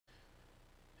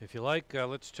If you like,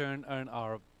 let's turn on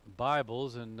our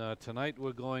Bibles, and tonight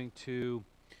we're going to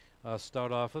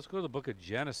start off. Let's go to the book of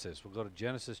Genesis. We'll go to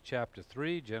Genesis chapter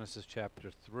 3. Genesis chapter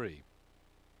 3.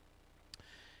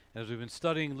 As we've been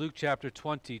studying Luke chapter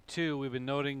 22, we've been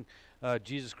noting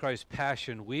Jesus Christ's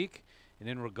Passion Week. And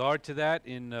in regard to that,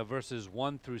 in verses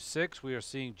 1 through 6, we are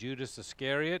seeing Judas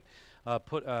Iscariot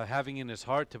having in his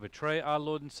heart to betray our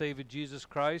Lord and Savior Jesus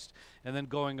Christ, and then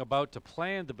going about to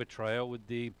plan the betrayal with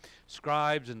the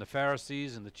scribes and the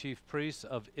Pharisees and the chief priests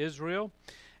of Israel.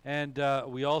 And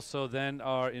we also then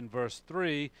are in verse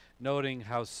 3, noting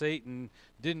how Satan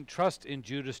didn't trust in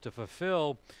Judas to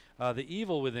fulfill the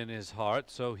evil within his heart,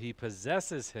 so he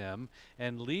possesses him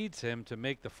and leads him to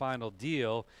make the final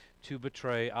deal to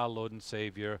betray our Lord and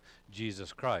Savior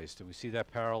Jesus Christ. And we see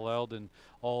that paralleled in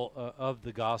all of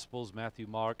the Gospels, Matthew,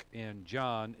 Mark, and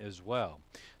John as well.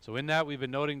 So in that, we've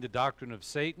been noting the doctrine of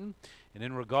Satan, and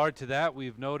in regard to that,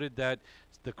 we've noted that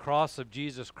the cross of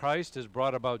Jesus Christ has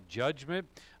brought about judgment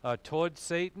towards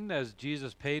Satan, as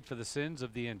Jesus paid for the sins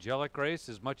of the angelic race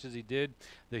as much as he did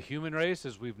the human race,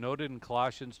 as we've noted in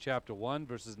Colossians chapter 1,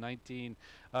 verses 19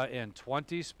 and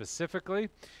 20 specifically.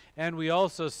 And we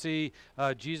also see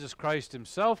Jesus Christ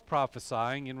himself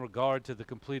prophesying in regard to the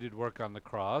completed work on the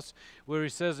cross, where he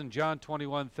says in John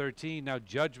 21:13, "Now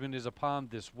judgment is upon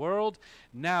this world.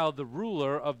 Now the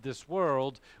ruler of this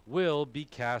world will be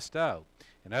cast out."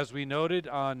 And as we noted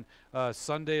on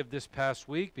Sunday of this past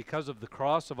week, because of the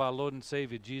cross of our Lord and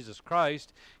Savior Jesus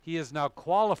Christ, he is now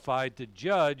qualified to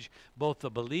judge both the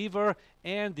believer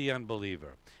and the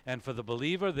unbeliever. And for the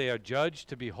believer, they are judged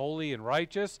to be holy and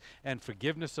righteous, and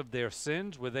forgiveness of their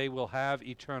sins, where they will have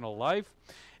eternal life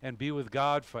and be with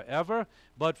God forever.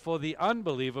 But for the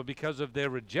unbeliever, because of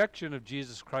their rejection of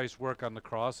Jesus Christ's work on the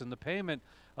cross and the payment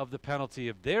of the penalty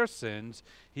of their sins,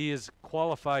 he is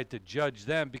qualified to judge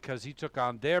them because he took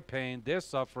on their pain, their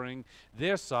suffering,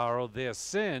 their sorrow, their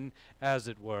sin, as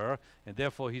it were, and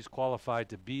therefore he's qualified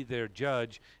to be their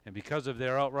judge. And because of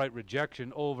their outright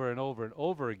rejection over and over and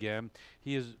over again,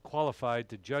 he is qualified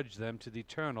to judge them to the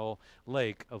eternal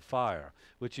lake of fire,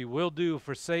 which he will do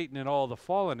for Satan and all the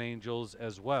fallen angels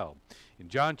as well. In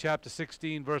John chapter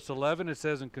 16, verse 11, it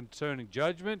says, "In concerning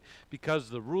judgment, because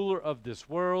the ruler of this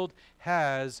world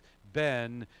has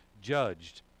been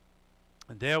judged."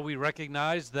 And there we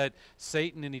recognize that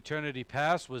Satan in eternity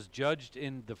past was judged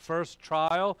in the first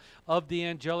trial of the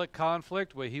angelic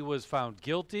conflict, where he was found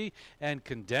guilty and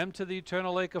condemned to the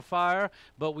eternal lake of fire.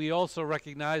 But we also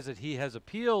recognize that he has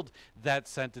appealed that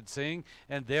sentencing,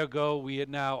 and we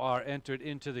now are entered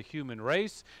into the human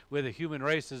race, where the human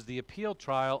race is the appeal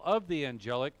trial of the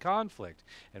angelic conflict.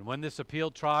 And when this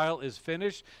appeal trial is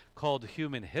finished, called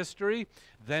human history,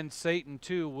 then Satan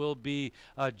too will be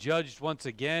judged once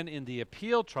again in the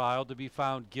appeal trial to be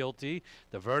found guilty.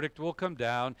 The verdict will come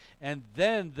down, and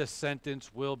then the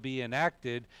sentence will be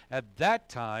enacted at that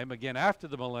time, again after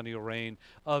the millennial reign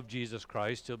of Jesus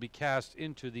Christ. He'll be cast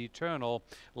into the eternal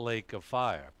lake of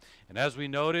fire. And as we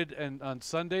noted on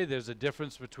Sunday, there's a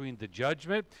difference between the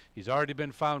judgment. He's already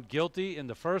been found guilty in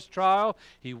the first trial.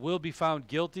 He will be found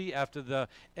guilty after the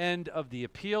end of the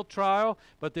appeal trial,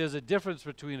 but there's a difference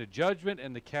between a judgment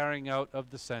and the carrying out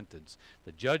of the sentence.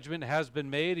 The judgment has been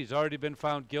made. He's already been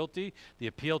found guilty. The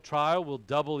appeal trial will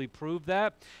doubly prove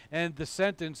that, and the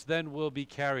sentence then will be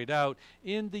carried out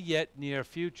in the yet near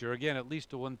future, again at least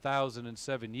to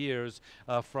 1,007 years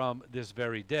from this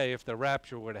very day, if the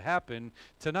rapture were to happen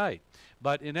tonight.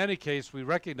 But in any case, we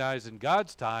recognize in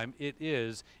God's time it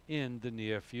is in the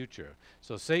near future.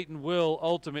 So Satan will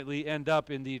ultimately end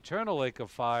up in the eternal lake of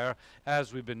fire,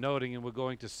 as we've been noting, and we're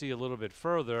going to see a little bit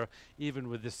further even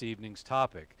with this evening's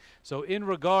topic. So in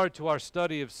regard to our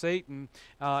study of Satan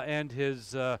and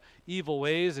his evil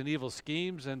ways and evil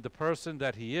schemes and the person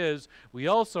that he is, we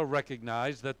also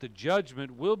recognize that the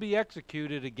judgment will be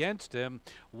executed against him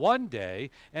one day,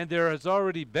 and there has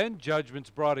already been judgments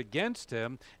brought against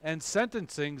him and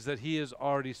sentencings that he has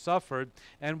already suffered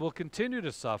and will continue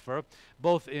to suffer.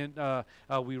 Both in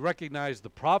we recognize the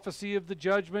prophecy of the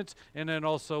judgments, and then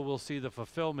also we'll see the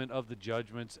fulfillment of the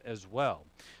judgments as well.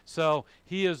 So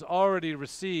he has already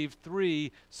received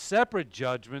 3 separate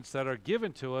judgments that are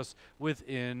given to us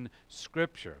within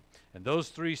Scripture. And those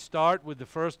 3 start with the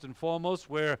first and foremost,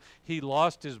 where he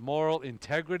lost his moral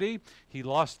integrity. He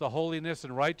lost the holiness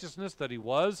and righteousness that he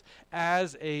was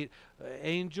as an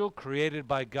angel created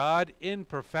by God in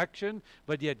perfection,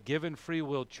 but yet given free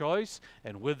will choice.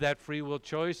 And with that free will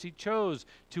choice, he chose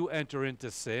to enter into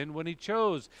sin when he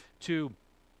chose to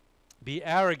be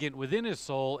arrogant within his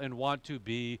soul and want to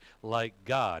be like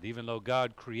God. Even though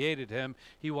God created him,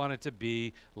 he wanted to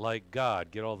be like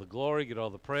God. Get all the glory, get all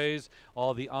the praise,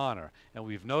 all the honor. And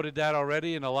we've noted that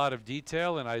already in a lot of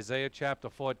detail in Isaiah chapter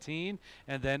 14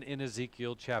 and then in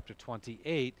Ezekiel chapter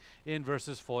 28 in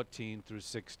verses 14 through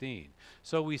 16.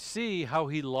 So we see how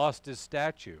he lost his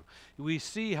stature. We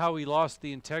see how he lost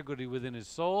the integrity within his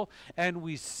soul, and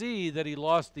we see that he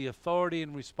lost the authority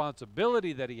and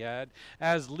responsibility that he had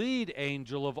as lead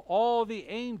angel of all the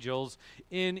angels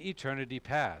in eternity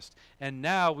past. And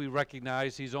now we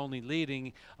recognize he's only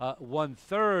leading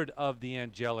 1/3 of the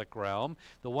angelic realm,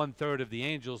 the 1/3 of the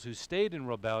angels who stayed in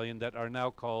rebellion that are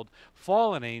now called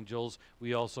fallen angels.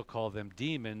 We also call them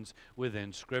demons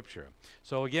within Scripture.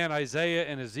 So again, Isaiah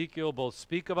and Ezekiel both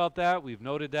speak about that. We've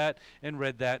noted that and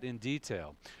read that in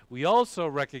detail. We also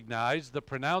recognize the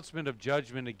pronouncement of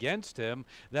judgment against him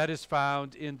that is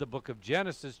found in the book of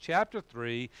Genesis chapter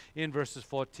 3 in verses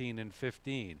 14 and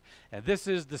 15. And this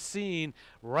is the scene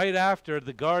right after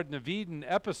the Garden of Eden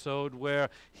episode where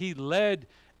he led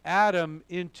Adam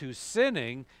into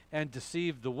sinning and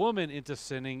deceived the woman into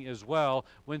sinning as well,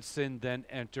 when sin then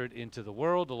entered into the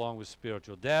world along with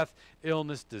spiritual death,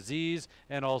 illness, disease,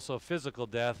 and also physical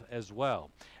death as well.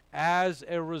 As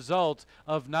a result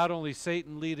of not only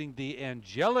Satan leading the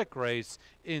angelic race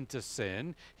into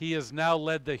sin, he has now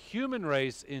led the human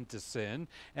race into sin,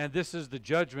 and this is the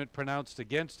judgment pronounced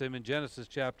against him in Genesis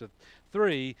chapter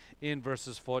 3 in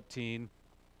verses 14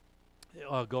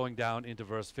 going down into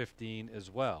verse 15 as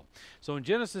well. So in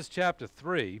Genesis chapter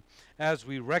 3, as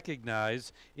we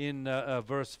recognize in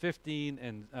verse 15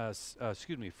 and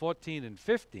 14 and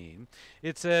 15,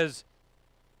 it says,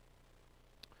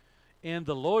 "And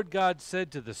the Lord God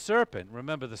said to the serpent,"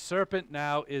 remember the serpent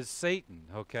now is Satan,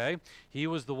 okay? He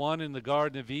was the one in the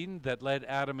Garden of Eden that led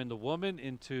Adam and the woman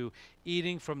into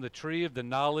eating from the tree of the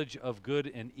knowledge of good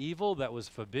and evil that was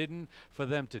forbidden for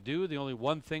them to do. The only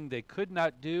one thing they could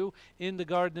not do in the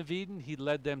Garden of Eden, he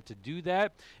led them to do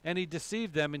that, and he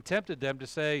deceived them and tempted them to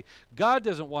say, God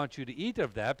doesn't want you to eat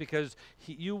of that because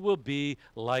you will be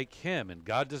like him, and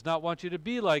God does not want you to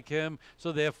be like him,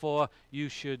 so therefore you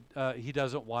should, he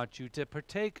doesn't want you to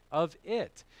partake of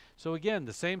it. So again,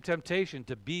 the same temptation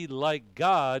to be like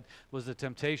God was the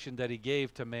temptation that he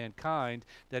gave to mankind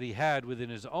that he had within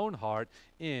his own heart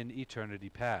in eternity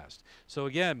past. So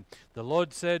again, the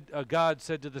Lord said, God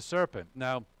said to the serpent.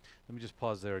 Now, let me just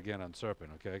pause there again on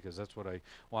serpent, okay, because that's what I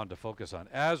wanted to focus on.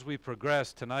 As we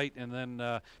progress tonight and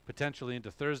then potentially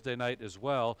into Thursday night as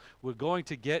well, we're going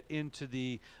to get into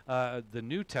the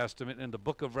New Testament and the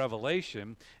book of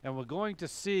Revelation, and we're going to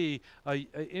see an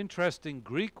interesting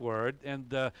Greek word and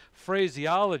the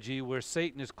phraseology where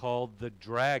Satan is called the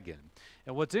dragon.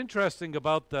 And what's interesting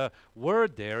about the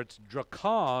word there, it's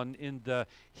drakon in the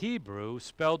Hebrew,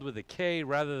 spelled with a K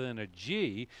rather than a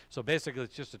G. So basically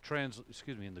it's just a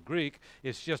in the Greek,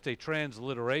 it's just a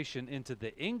transliteration into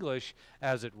the English,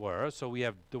 as it were. So we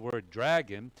have the word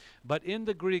dragon. But in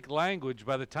the Greek language,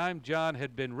 by the time John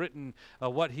had been written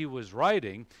what he was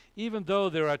writing, even though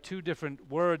there are two different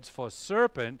words for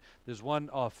serpent, there's one,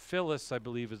 Phyllis, I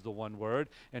believe, is the one word,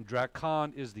 and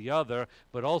drakon is the other,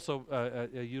 but also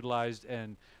utilized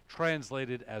and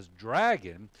translated as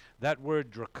dragon. That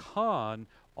word drakon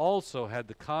also had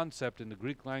the concept in the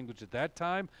Greek language at that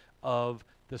time of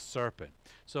the serpent.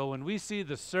 So when we see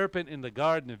the serpent in the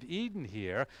Garden of Eden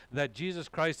here that Jesus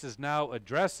Christ is now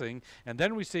addressing, and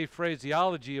then we see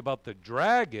phraseology about the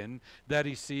dragon that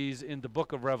he sees in the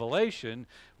book of Revelation,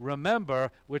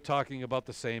 remember we're talking about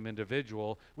the same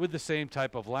individual with the same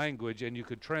type of language, and you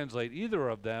could translate either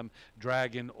of them,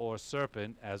 dragon or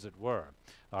serpent, as it were.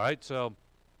 All right, so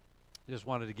just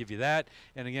wanted to give you that,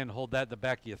 and again, hold that in the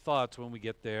back of your thoughts when we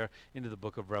get there into the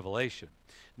book of Revelation.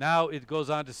 Now it goes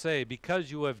on to say,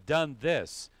 because you have done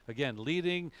this, again,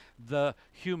 leading the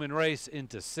human race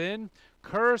into sin,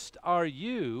 cursed are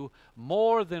you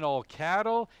more than all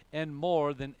cattle and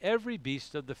more than every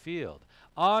beast of the field.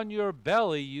 On your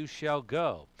belly you shall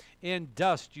go, in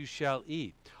dust you shall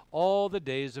eat all the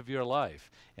days of your life.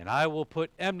 And I will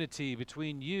put enmity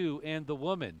between you and the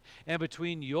woman, and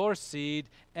between your seed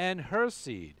and her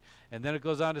seed. And then it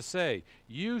goes on to say,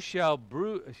 he shall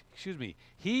bruise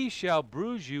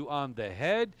you on the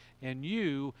head, and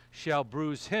you shall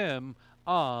bruise him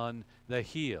on the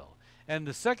heel. And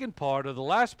the second part, or the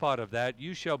last part of that,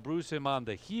 you shall bruise him on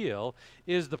the heel,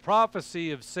 is the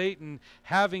prophecy of Satan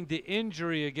having the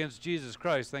injury against Jesus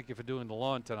Christ. Thank you for doing the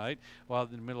lawn tonight while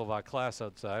in the middle of our class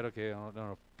outside. Okay, I don't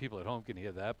know if people at home can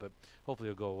hear that, but hopefully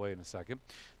it'll go away in a second.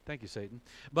 Thank you, Satan.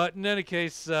 But in any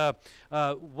case,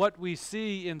 what we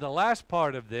see in the last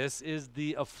part of this is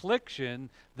the affliction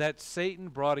that Satan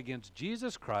brought against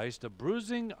Jesus Christ, a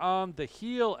bruising on the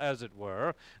heel, as it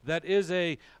were, that is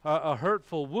a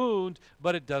hurtful wound,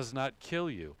 but it does not kill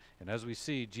you. And as we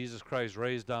see, Jesus Christ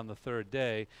raised on the third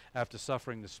day after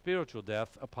suffering the spiritual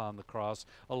death upon the cross,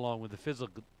 along with the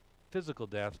physical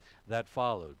death that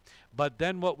followed. But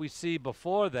then what we see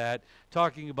before that,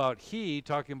 talking about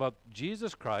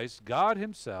Jesus Christ, God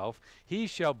himself, he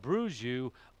shall bruise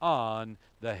you on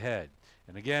the head.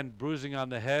 And again, bruising on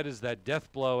the head is that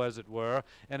death blow, as it were,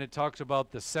 and it talks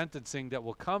about the sentencing that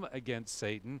will come against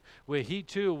Satan, where he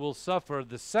too will suffer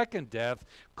the second death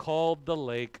called the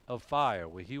lake of fire,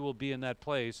 where he will be in that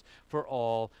place for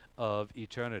all of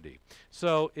eternity.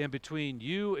 So in between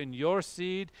you and your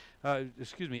seed,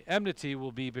 enmity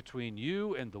will be between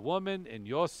you and the woman, and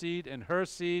your seed and her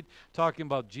seed, talking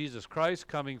about Jesus Christ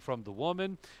coming from the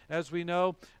woman, as we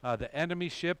know, the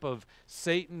enemyship of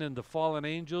Satan and the fallen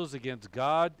angels against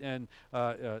God and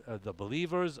the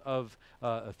believers of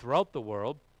throughout the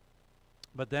world.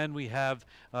 But then we have,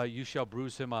 you shall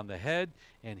bruise him on the head,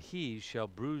 and he shall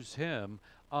bruise him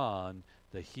on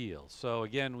the heel. So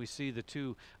again, we see the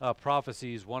two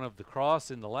prophecies, one of the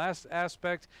cross in the last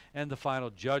aspect, and the final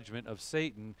judgment of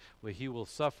Satan, where he will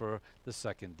suffer the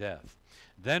second death.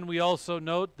 Then we also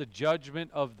note the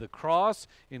judgment of the cross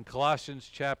in Colossians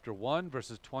chapter 1,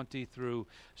 verses 19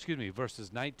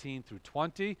 through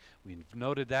 20. We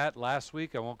noted that last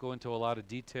week. I won't go into a lot of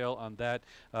detail on that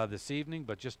this evening,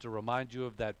 but just to remind you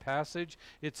of that passage,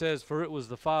 it says, "For it was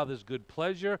the Father's good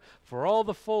pleasure for all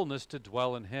the fullness to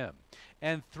dwell in him,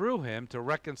 and through him to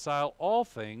reconcile all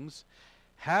things,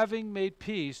 having made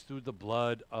peace through the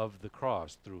blood of the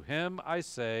cross. Through him, I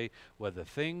say, whether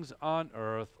things on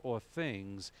earth or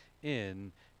things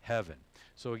in heaven."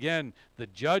 So again, the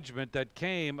judgment that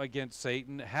came against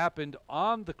Satan happened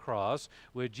on the cross,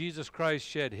 where Jesus Christ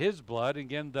shed his blood.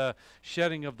 Again, the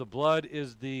shedding of the blood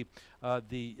is the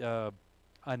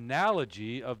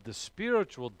analogy of the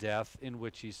spiritual death in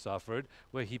which he suffered,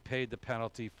 where he paid the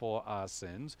penalty for our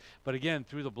sins. But again,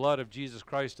 through the blood of Jesus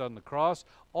Christ on the cross,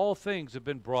 all things have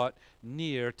been brought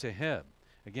near to him.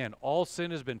 Again, all sin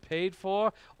has been paid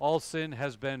for, all sin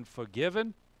has been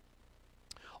forgiven,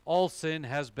 all sin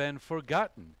has been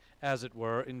forgotten, as it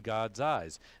were, in God's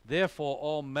eyes. Therefore,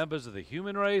 all members of the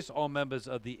human race, all members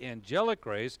of the angelic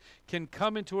race, can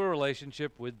come into a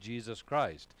relationship with Jesus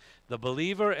Christ. The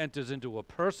believer enters into a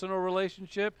personal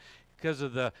relationship because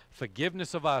of the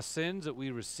forgiveness of our sins that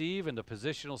we receive and the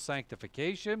positional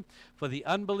sanctification. For the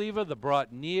unbeliever, the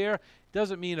brought near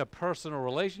doesn't mean a personal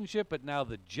relationship, but now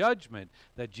the judgment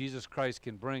that Jesus Christ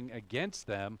can bring against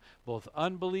them, both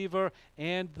unbeliever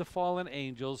and the fallen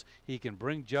angels, he can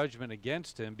bring judgment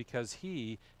against him because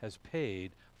he has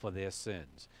paid for their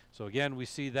sins. So again, we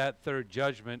see that third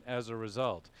judgment as a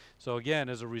result. So again,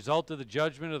 as a result of the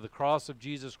judgment of the cross of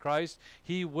Jesus Christ,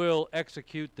 he will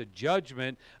execute the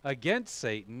judgment against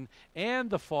Satan and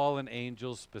the fallen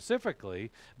angels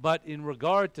specifically. But in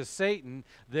regard to Satan,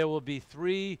 there will be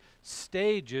three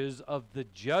stages of the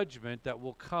judgment that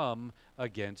will come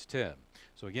against him.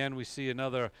 So again, we see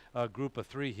another group of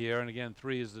three here, and again,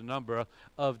 three is the number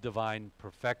of divine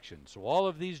perfection. So all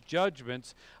of these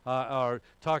judgments are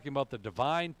talking about the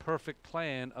divine perfect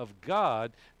plan of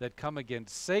God that come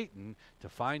against Satan to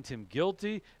find him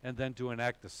guilty and then to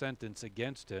enact the sentence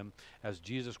against him, as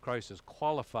Jesus Christ is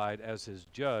qualified as his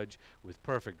judge with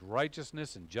perfect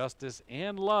righteousness and justice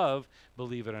and love,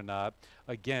 believe it or not,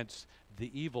 against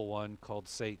the evil one called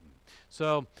Satan.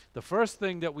 So the first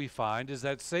thing that we find is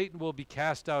that Satan will be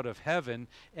cast out of heaven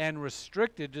and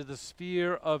restricted to the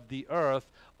sphere of the earth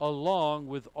along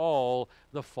with all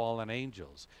the fallen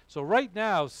angels. So right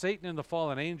now, Satan and the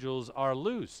fallen angels are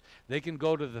loose. They can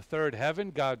go to the third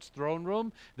heaven, God's throne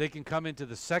room. They can come into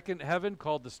the second heaven,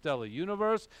 called the stellar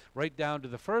universe, right down to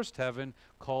the first heaven,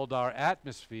 called our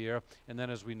atmosphere, and then,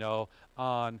 as we know,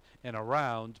 on and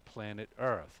around planet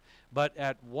Earth. But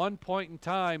at one point in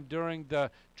time during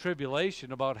the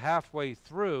tribulation, about halfway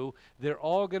through, they're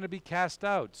all going to be cast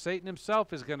out. Satan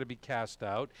himself is going to be cast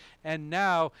out, and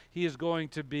now he is going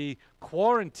to be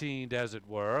quarantined, as it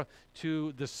were,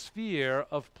 to the sphere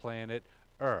of planet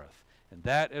Earth. And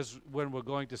that is when we're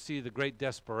going to see the great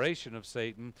desperation of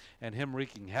Satan and him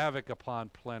wreaking havoc upon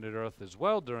planet Earth as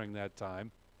well during that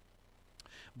time.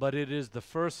 But it is the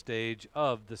first stage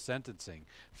of the sentencing.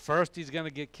 First, he's going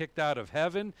to get kicked out of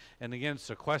heaven and again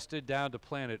sequestered down to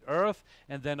planet Earth,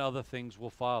 and then other things will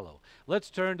follow. Let's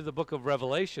turn to the book of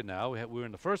Revelation now. We're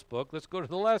in the first book. Let's go to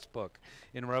the last book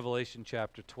in Revelation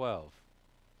chapter 12.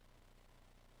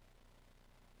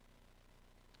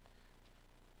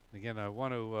 Again, I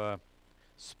want to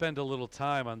spend a little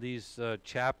time on these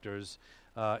chapters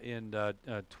in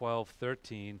 12,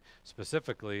 13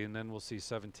 specifically, and then we'll see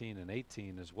 17 and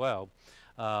 18 as well.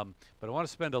 But I want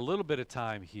to spend a little bit of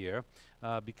time here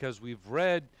because we've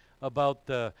read about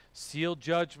the seal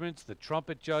judgments, the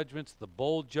trumpet judgments, the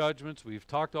bowl judgments. We've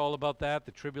talked all about that,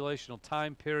 the tribulational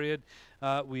time period.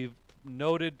 We've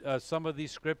noted some of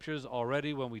these scriptures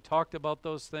already when we talked about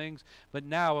those things, but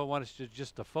now I want us to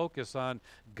just to focus on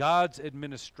God's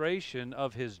administration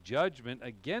of his judgment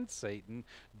against Satan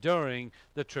during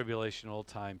the tribulational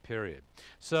time period.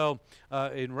 So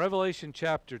in Revelation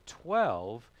chapter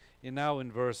 12, and now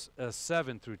in verse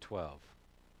 7 through 12.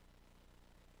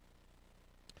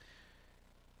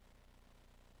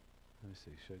 Let me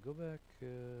see, should I go back?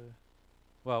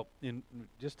 Well,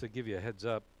 just to give you a heads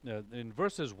up, in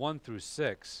verses 1 through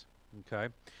 6,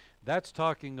 okay, that's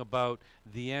talking about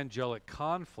the angelic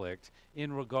conflict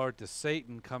in regard to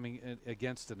Satan coming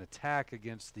against an attack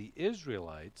against the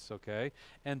Israelites, okay,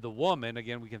 and the woman.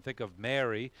 Again, we can think of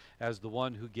Mary as the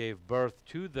one who gave birth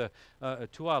to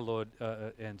to our Lord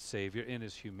and Savior in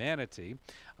his humanity,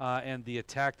 and the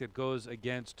attack that goes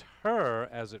against her,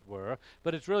 as it were.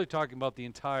 But it's really talking about the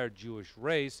entire Jewish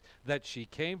race that she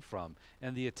came from,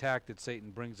 and the attack that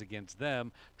Satan brings against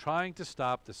them, trying to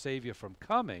stop the Savior from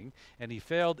coming, and he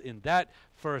failed in that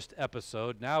first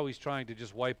episode. Now he's trying to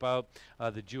just wipe out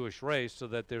the Jewish race so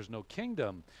that there's no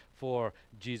kingdom for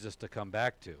Jesus to come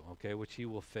back to, okay, which he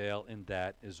will fail in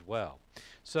that as well.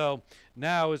 So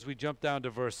now as we jump down to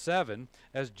verse 7,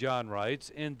 as John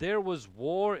writes, "And there was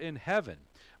war in heaven,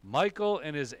 Michael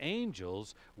and his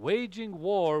angels waging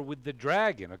war with the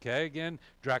dragon." Okay, again,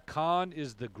 drakon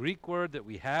is the Greek word that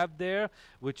we have there,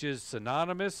 which is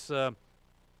synonymous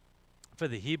for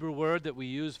the Hebrew word that we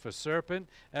use for serpent,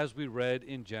 as we read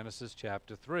in Genesis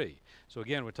chapter 3. So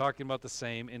again, we're talking about the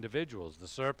same individuals, the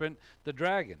serpent, the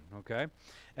dragon, okay?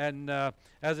 And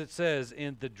as it says,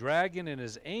 "And the dragon and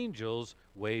his angels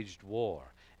waged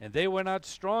war, and they were not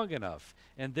strong enough,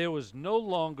 and there was no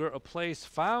longer a place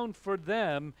found for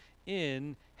them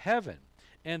in heaven.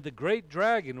 And the great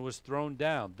dragon was thrown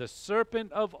down, the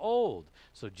serpent of old."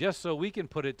 So just so we can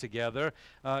put it together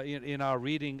in our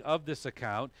reading of this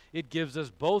account, it gives us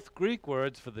both Greek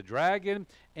words for the dragon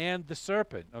and the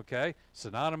serpent, okay?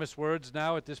 Synonymous words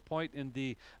now at this point in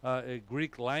the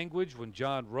Greek language when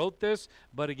John wrote this,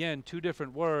 but again, two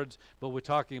different words, but we're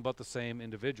talking about the same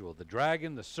individual. The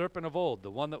dragon, the serpent of old, the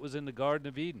one that was in the Garden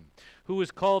of Eden, who is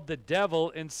called the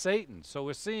devil and Satan. So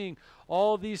we're seeing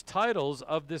all these titles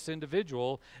of this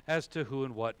individual as to who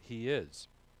and what he is.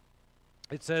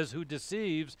 It says, "Who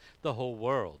deceives the whole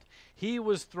world. He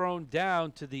was thrown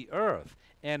down to the earth,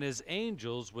 and his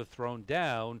angels were thrown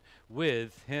down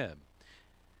with him."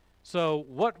 So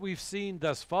what we've seen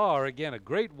thus far, again, a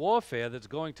great warfare that's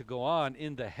going to go on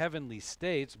in the heavenly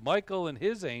states, Michael and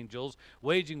his angels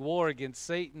waging war against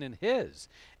Satan and his.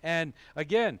 And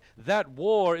again, that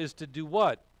war is to do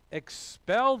what?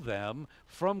 Expel them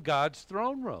from God's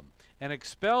throne room. And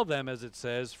expel them, as it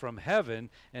says, from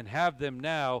heaven, and have them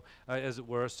now, as it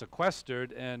were,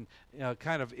 sequestered and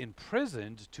kind of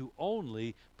imprisoned to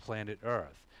only planet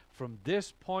Earth. From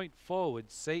this point forward,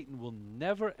 Satan will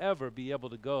never, ever be able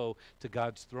to go to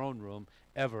God's throne room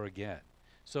ever again.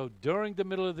 So during the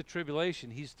middle of the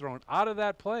tribulation, he's thrown out of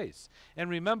that place.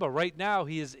 And remember, right now,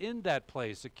 he is in that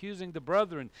place, accusing the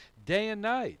brethren day and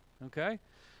night, okay?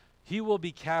 He will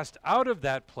be cast out of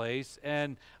that place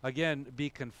and, again,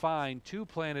 be confined to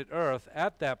planet Earth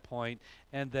at that point,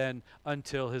 and then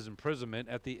until his imprisonment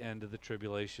at the end of the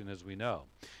tribulation, as we know.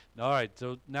 All right,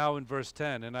 so now in verse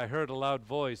 10, "And I heard a loud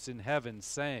voice in heaven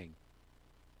saying,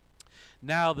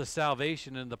 Now the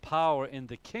salvation and the power and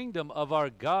the kingdom of our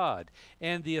God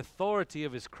and the authority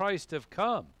of his Christ have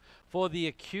come. For the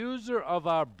accuser of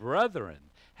our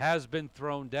brethren has been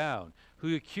thrown down,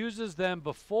 who accuses them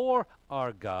before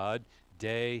our God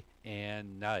day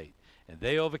and night. And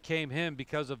they overcame him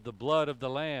because of the blood of the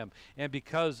Lamb and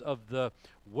because of the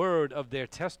word of their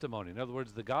testimony," in other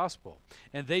words, the gospel.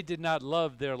 "And they did not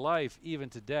love their life even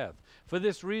to death. For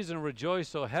this reason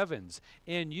rejoice, O heavens,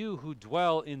 and you who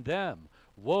dwell in them.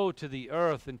 Woe to the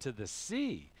earth and to the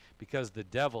sea, because the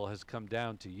devil has come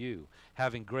down to you,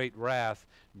 having great wrath,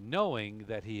 knowing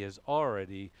that he has that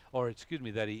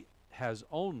he has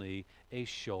only a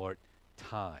short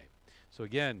time." So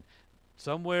again,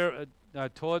 Somewhere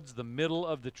towards the middle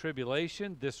of the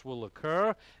tribulation, this will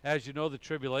occur. As you know, the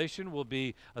tribulation will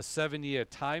be a 7-year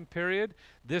time period.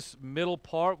 This middle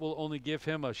part will only give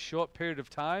him a short period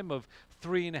of time of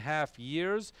 3.5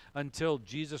 years until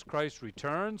Jesus Christ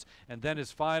returns, and then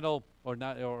his final,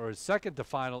 or his second to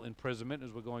final imprisonment,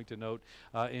 as we're going to note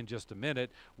in just a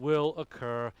minute, will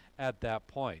occur at that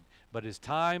point. But his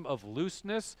time of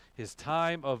looseness, his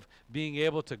time of being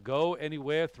able to go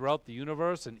anywhere throughout the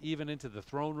universe and even into the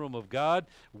throne room of God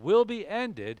will be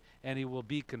ended, and he will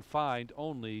be confined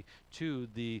only to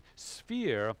the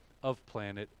sphere of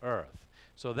planet Earth.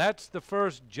 So that's the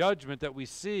first judgment that we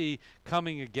see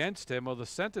coming against him, or the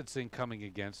sentencing coming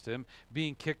against him,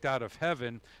 being kicked out of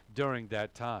heaven during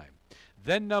that time.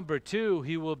 Then number 2,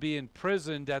 he will be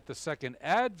imprisoned at the second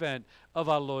advent of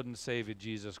our Lord and Savior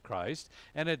Jesus Christ.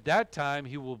 And at that time,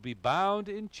 he will be bound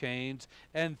in chains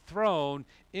and thrown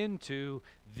into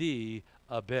the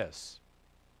abyss.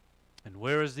 And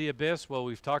where is the abyss? Well,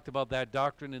 we've talked about that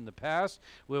doctrine in the past,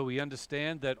 where we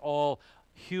understand that all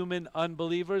human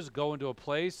unbelievers go into a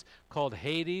place called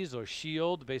Hades or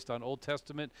Sheol, based on Old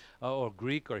Testament or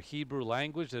Greek or Hebrew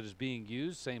language that is being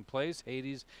used. Same place,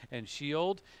 Hades and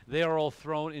Sheol. They are all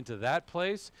thrown into that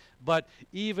place. But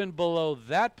even below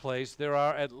that place, there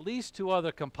are at least 2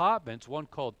 other compartments, one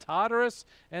called Tartarus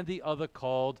and the other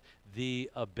called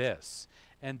the abyss.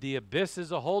 And the abyss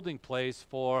is a holding place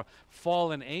for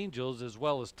fallen angels, as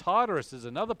well as Tartarus is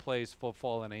another place for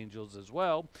fallen angels as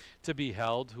well to be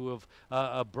held, who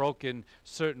have broken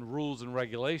certain rules and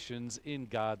regulations in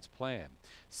God's plan.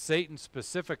 Satan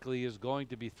specifically is going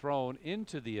to be thrown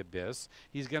into the abyss.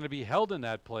 He's going to be held in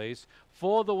that place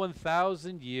for the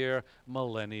 1,000-year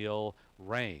millennial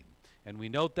reign. And we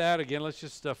note that, again, let's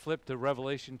just flip to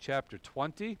Revelation chapter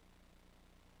 20.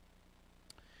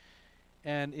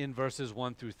 And in verses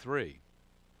 1 through 3.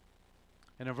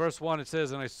 And in verse 1 it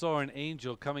says, "And I saw an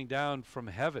angel coming down from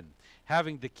heaven,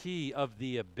 having the key of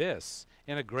the abyss,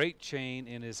 and a great chain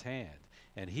in his hand.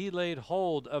 And he laid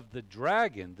hold of the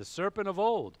dragon, the serpent of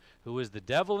old, who is the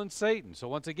devil and Satan." So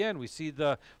once again, we see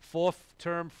the 4th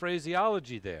term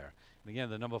phraseology there. And again,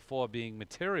 the number 4 being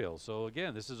material. So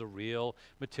again, this is a real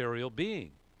material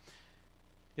being.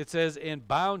 It says, "And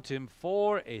bound him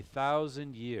for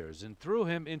 1,000 years, and threw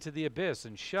him into the abyss,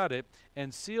 and shut it,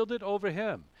 and sealed it over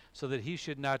him, so that he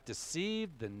should not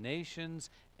deceive the nations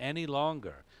any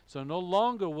longer." So no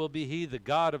longer will be he the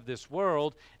God of this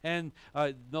world, and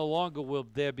no longer will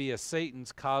there be a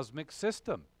Satan's cosmic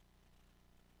system,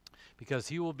 because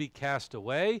he will be cast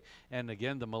away. And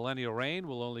again, the millennial reign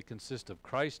will only consist of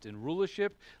Christ in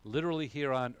rulership, literally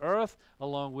here on earth,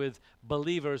 along with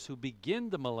believers who begin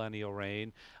the millennial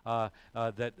reign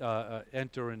that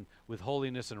enter in with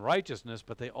holiness and righteousness,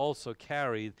 but they also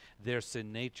carry their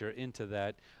sin nature into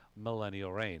that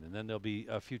millennial reign. And then there'll be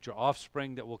a future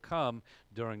offspring that will come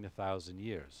during the 1,000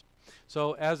 years.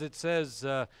 So as it says,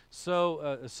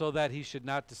 so that he should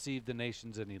not deceive the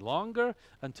nations any longer,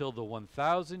 until the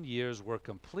 1,000 years were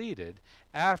completed.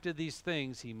 After these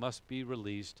things he must be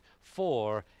released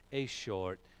for a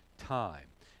short time.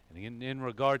 And in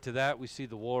regard to that, we see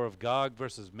the war of Gog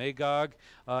versus Magog,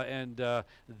 and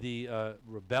the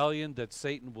rebellion that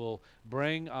Satan will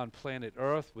bring on planet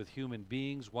Earth with human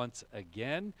beings once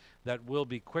again, that will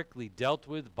be quickly dealt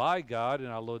with by God and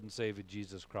our Lord and Savior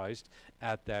Jesus Christ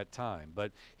at that time.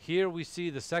 But here we see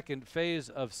the second phase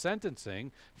of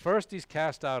sentencing. First, he's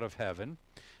cast out of heaven,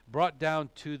 brought down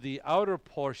to the outer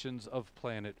portions of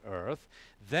planet Earth.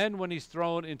 Then when he's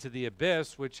thrown into the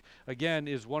abyss, which again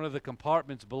is one of the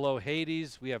compartments below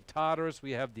Hades, we have Tartarus,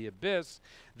 we have the abyss.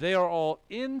 They are all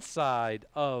inside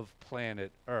of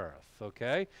planet Earth,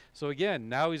 okay? So again,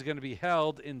 now he's going to be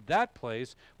held in that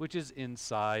place, which is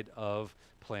inside of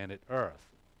planet Earth.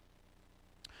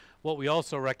 What we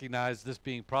also recognize, this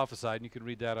being prophesied, and you can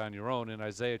read that on your own, in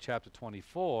Isaiah chapter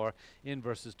 24, in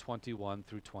verses 21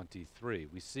 through 23.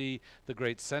 We see the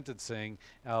great sentencing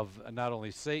of not only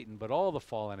Satan, but all the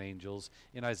fallen angels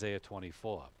in Isaiah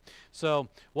 24. So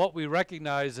what we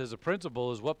recognize as a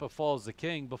principle is what befalls the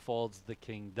king befalls the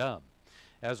kingdom.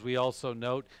 As we also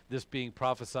note, this being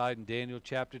prophesied in Daniel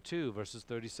chapter 2, verses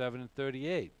 37 and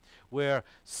 38, where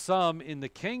some in the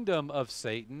kingdom of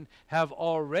Satan have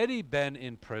already been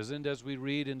imprisoned, as we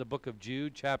read in the book of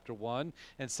Jude chapter 1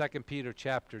 and 2 Peter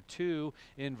chapter 2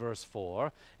 in verse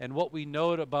 4. And what we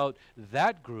note about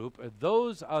that group,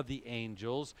 those are the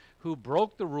angels who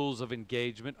broke the rules of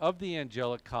engagement of the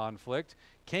angelic conflict,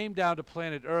 came down to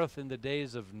planet Earth in the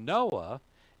days of Noah,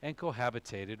 and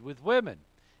cohabitated with women,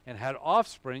 and had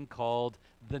offspring called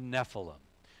the Nephilim.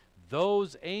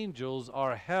 those angels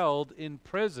are held in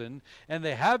prison, and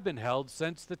they have been held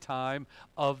since the time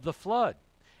of the flood.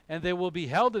 And they will be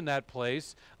held in that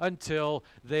place until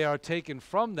they are taken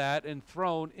from that and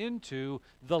thrown into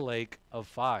the lake of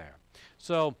fire.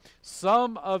 So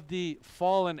some of the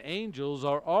fallen angels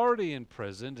are already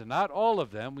imprisoned, not all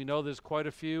of them. We know there's quite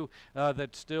a few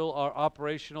that still are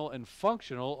operational and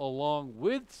functional along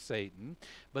with Satan,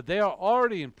 but they are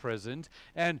already imprisoned,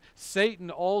 and Satan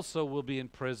also will be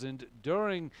imprisoned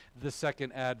during the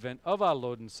second advent of our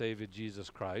Lord and Savior Jesus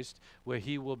Christ, where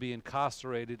he will be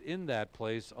incarcerated in that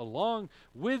place along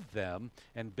with them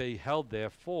and be held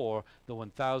there for the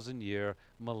 1,000-year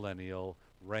millennial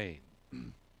reign.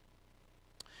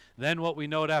 Then what we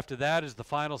note after that is the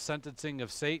final sentencing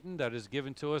of Satan that is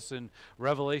given to us in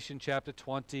Revelation chapter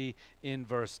 20 in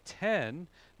verse 10.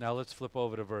 Now let's flip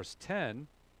over to verse 10,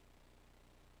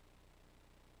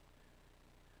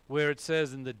 where it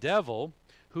says, "And the devil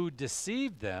who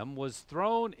deceived them was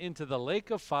thrown into the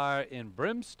lake of fire and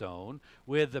brimstone,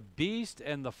 where the beast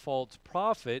and the false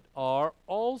prophet are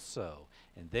also,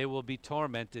 and they will be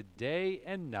tormented day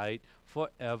and night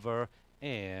forever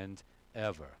and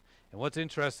ever." And what's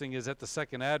interesting is at the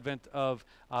second advent of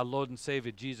our Lord and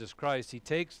Savior Jesus Christ, he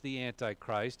takes the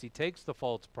Antichrist, he takes the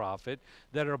false prophet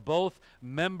that are both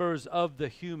members of the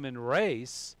human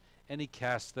race, and he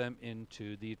casts them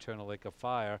into the eternal lake of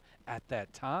fire at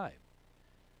that time,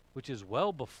 which is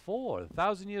well before,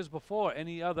 1,000 years before,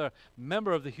 any other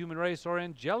member of the human race or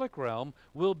angelic realm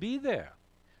will be there.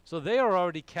 So they are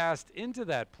already cast into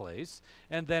that place,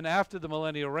 and then after the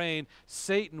millennial reign,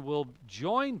 Satan will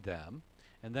join them.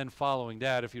 And then following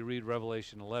that, if you read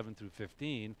Revelation 11 through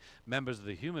 15, members of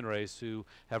the human race who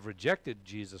have rejected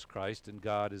Jesus Christ and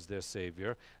God as their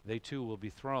Savior, they too will be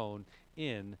thrown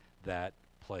in that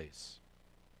place.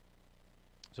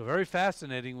 So very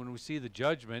fascinating when we see the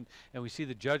judgment, and we see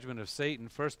the judgment of Satan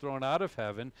first thrown out of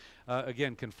heaven,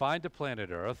 again confined to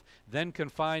planet Earth, then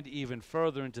confined even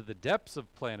further into the depths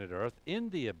of planet Earth in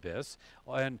the abyss,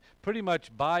 and pretty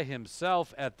much by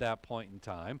himself at that point in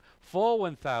time for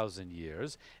 1,000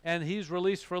 years, and he's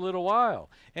released for a little while.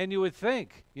 And you would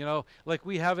think, like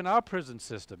we have in our prison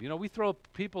system, we throw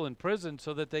people in prison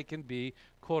so that they can be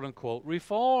quote unquote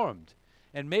reformed.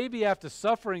 And maybe after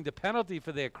suffering the penalty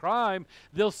for their crime,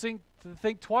 they'll think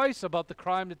twice about the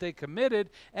crime that they committed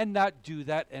and not do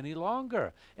that any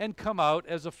longer and come out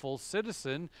as a full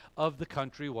citizen of the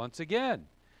country once again.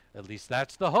 At least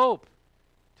that's the hope.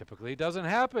 Typically it doesn't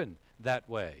happen that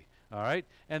way, all right?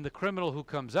 And the criminal who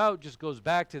comes out just goes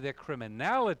back to their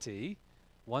criminality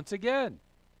once again.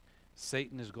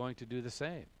 Satan is going to do the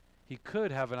same. He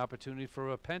could have an opportunity for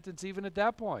repentance even at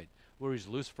that point, where he's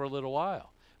loose for a little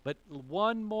while. But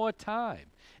one more time.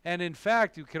 And in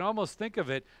fact, you can almost think of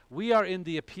it, we are in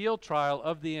the appeal trial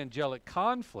of the angelic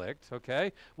conflict,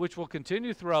 okay, which will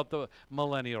continue throughout the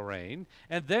millennial reign.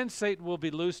 And then Satan will be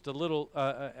loosed a little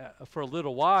for a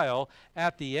little while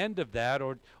at the end of that,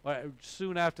 or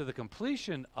soon after the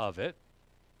completion of it.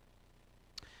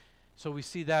 So we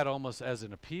see that almost as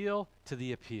an appeal to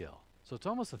the appeal. So it's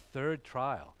almost a third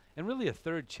trial, and really a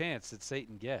third chance that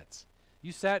Satan gets.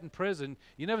 You sat in prison.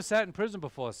 You never sat in prison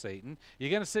before, Satan.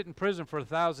 You're going to sit in prison for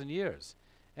 1,000 years.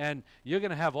 And you're going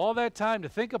to have all that time to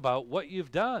think about what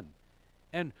you've done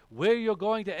and where you're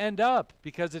going to end up,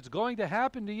 because it's going to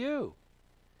happen to you.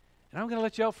 And I'm going to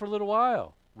let you out for a little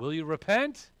while. Will you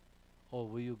repent, or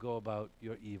will you go about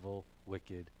your evil,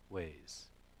 wicked ways?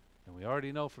 And we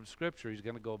already know from Scripture he's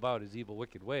going to go about his evil,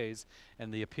 wicked ways.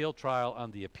 And the appeal trial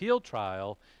on the appeal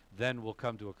trial then will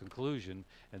come to a conclusion,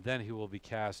 and then he will be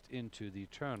cast into the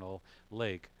eternal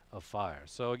lake of fire.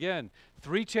 So again,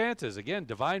 three chances. Again,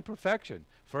 divine perfection.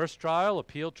 First trial,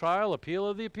 appeal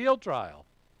of the appeal trial.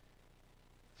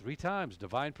 3 times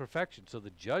divine perfection. So the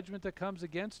judgment that comes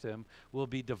against him will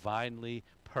be divinely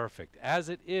perfect, as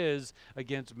it is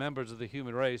against members of the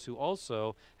human race who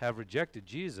also have rejected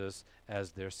Jesus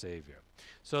as their Savior.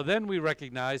 So then we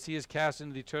recognize he is cast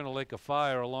into the eternal lake of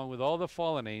fire along with all the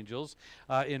fallen angels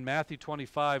in Matthew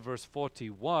 25, verse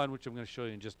 41, which I'm going to show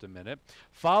you in just a minute,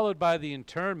 followed by the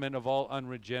internment of all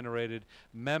unregenerated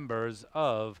members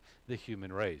of the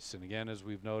human race. And again, as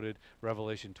we've noted,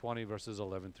 Revelation 20, verses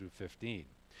 11 through 15.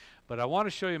 But I want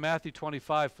to show you Matthew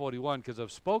 25, 41, because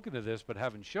I've spoken to this but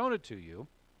haven't shown it to you.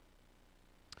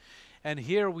 And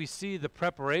here we see the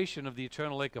preparation of the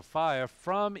eternal lake of fire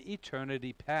from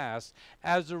eternity past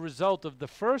as a result of the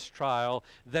first trial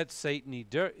that Satan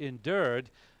endured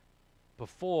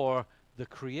before the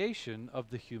creation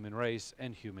of the human race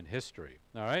and human history.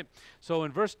 All right? So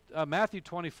in Matthew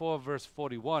 24, verse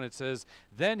 41, it says,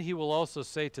 "Then he will also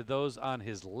say to those on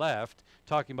his left,"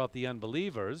 talking about the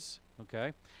unbelievers,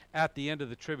 okay, at the end of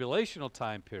the tribulational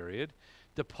time period,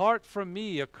 depart from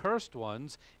me, accursed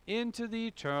ones, into the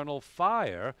eternal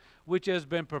fire, which has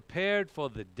been prepared for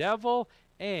the devil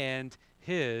and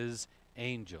his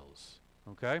angels.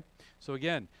 Okay? So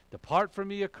again, depart from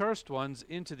me, accursed ones,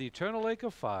 into the eternal lake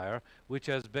of fire, which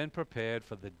has been prepared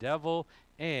for the devil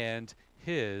and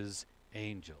his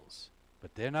angels.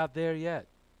 But they're not there yet,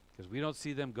 because we don't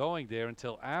see them going there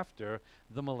until after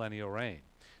the millennial reign.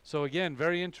 So again,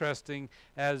 very interesting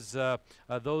as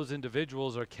those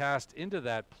individuals are cast into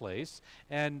that place,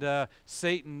 and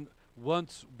Satan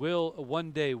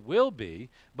one day will be,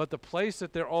 but the place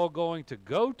that they're all going to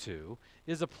go to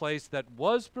is a place that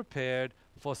was prepared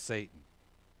for Satan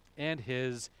and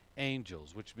his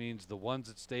angels, which means the ones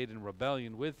that stayed in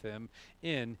rebellion with him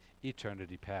in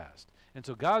eternity past. And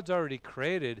so God's already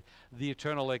created the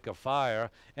eternal lake of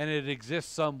fire, and it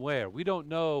exists somewhere. We don't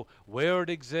know where it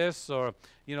exists, or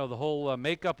the whole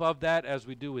makeup of that, as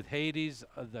we do with Hades,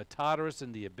 the Tartarus,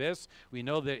 and the abyss. We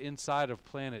know they're inside of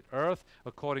planet Earth,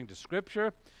 according to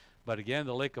Scripture. But again,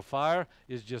 the lake of fire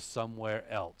is just somewhere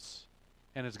else.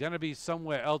 And it's going to be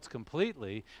somewhere else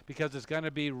completely, because it's going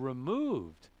to be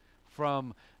removed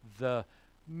from the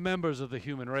members of the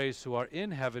human race who are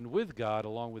in heaven with God,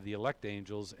 along with the elect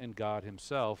angels and God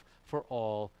himself, for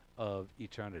all of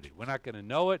eternity. We're not going to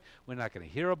know it. We're not going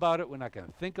to hear about it. We're not going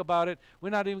to think about it. We're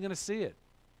not even going to see it.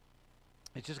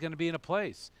 It's just going to be in a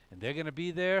place, and they're going to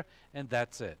be there, and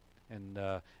that's it, and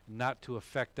not to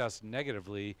affect us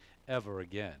negatively ever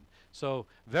again. So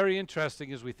very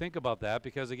interesting as we think about that,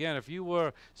 because again, if you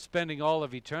were spending all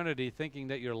of eternity thinking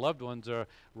that your loved ones are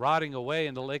rotting away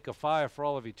in the lake of fire for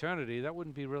all of eternity, that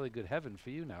wouldn't be really good heaven for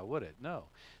you now, would it? No.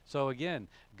 So again,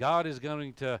 God is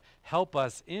going to help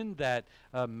us in that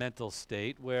mental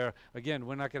state where, again,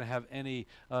 we're not going to have any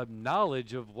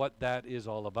knowledge of what that is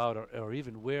all about, or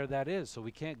even where that is. So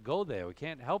we can't go there. We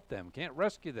can't help them. Can't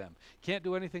rescue them. Can't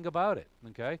do anything about it.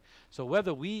 Okay? So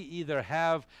whether we either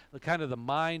have the kind of the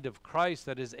mind of Christ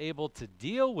that is able to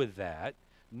deal with that,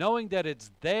 knowing that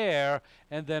it's there,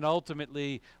 and then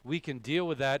ultimately we can deal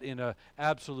with that in a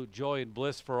absolute joy and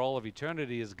bliss for all of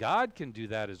eternity, as God can do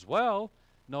that as well,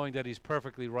 knowing that he's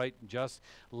perfectly right and just,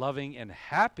 loving and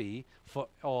happy for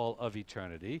all of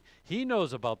eternity. He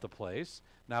knows about the place.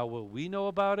 Now, will we know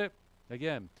about it?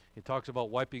 Again, it talks about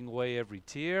wiping away every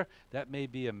tear. That may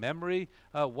be a memory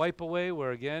wipe away,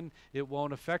 where again, it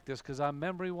won't affect us because our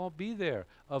memory won't be there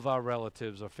of our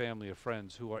relatives or family or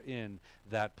friends who are in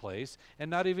that place, and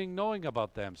not even knowing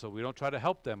about them, so we don't try to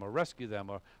help them or rescue them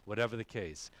or whatever the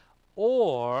case.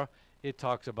 Or it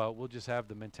talks about we'll just have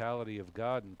the mentality of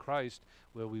God in Christ,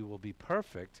 where we will be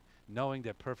perfect, knowing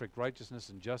that perfect righteousness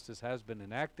and justice has been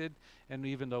enacted, and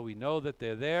even though we know that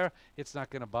they're there, it's not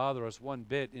going to bother us one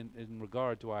bit in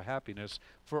regard to our happiness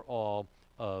for all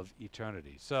of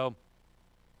eternity. So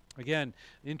again,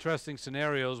 interesting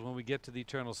scenarios when we get to the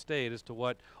eternal state as to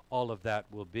what all of that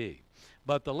will be.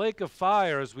 But the lake of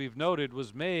fire, as we've noted,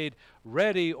 was made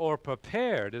ready or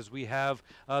prepared, as we have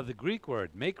the Greek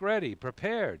word, make ready,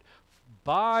 prepared,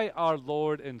 by our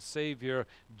Lord and Savior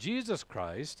Jesus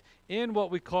Christ in what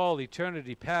we call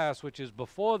eternity past, which is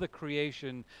before the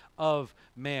creation of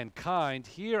mankind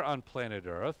here on planet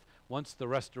Earth, once the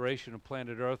restoration of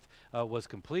planet Earth was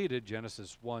completed,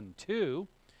 Genesis 1:2,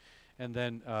 and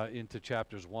then into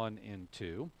chapters 1 and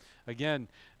 2. Again,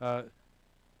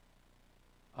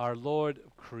 our Lord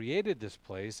created this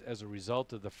place as a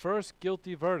result of the first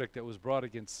guilty verdict that was brought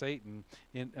against Satan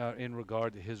in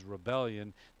regard to his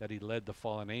rebellion that he led the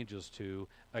fallen angels to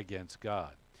against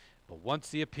God. But once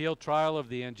the appeal trial of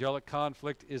the angelic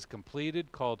conflict is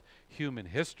completed, called human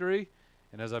history,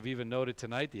 and as I've even noted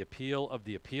tonight, the appeal of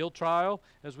the appeal trial,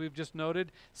 as we've just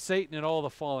noted, Satan and all the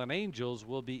fallen angels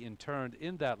will be interned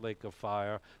in that lake of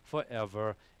fire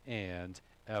forever and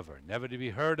ever. Never to be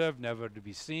heard of, never to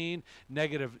be seen,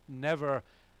 never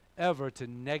ever to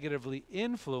negatively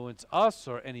influence us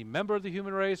or any member of the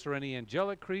human race or any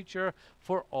angelic creature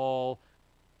for all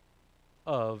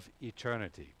of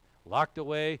eternity. Locked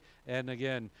away, and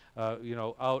again,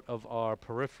 out of our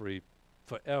periphery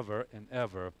forever and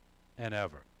ever and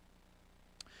ever.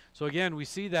 So again, we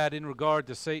see that in regard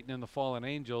to Satan and the fallen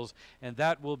angels, and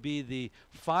that will be the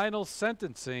final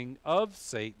sentencing of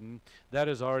Satan that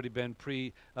has already been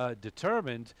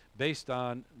predetermined based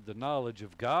on the knowledge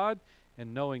of God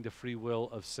and knowing the free will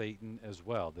of Satan as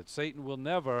well. That Satan will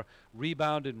never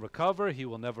rebound and recover. He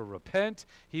will never repent.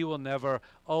 He will never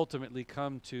ultimately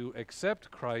come to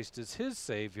accept Christ as his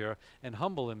Savior and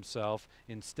humble himself.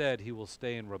 Instead, he will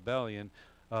stay in rebellion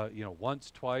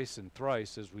once, twice, and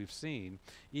thrice, as we've seen,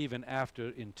 even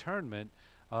after internment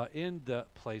in the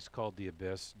place called the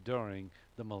abyss during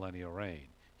the millennial reign.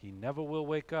 He never will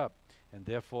wake up, and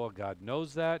therefore God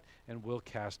knows that and will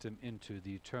cast him into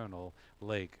the eternal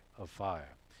lake of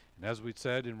fire. And as we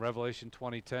said in Revelation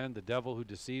 20:10, the devil who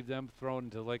deceived them thrown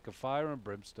into the lake of fire and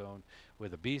brimstone, where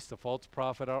the beast, the false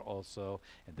prophet, are also,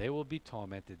 and they will be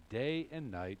tormented day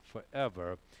and night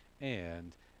forever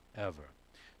and ever.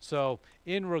 So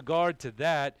in regard to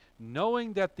that,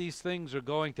 knowing that these things are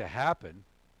going to happen,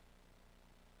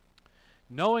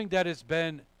 knowing that it's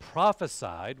been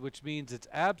prophesied, which means it's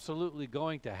absolutely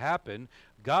going to happen,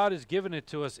 God has given it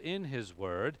to us in His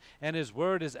Word, and His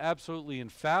Word is absolutely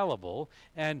infallible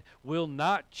and will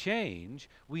not change.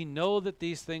 We know that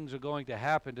these things are going to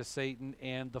happen to Satan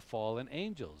and the fallen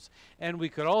angels. And we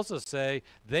could also say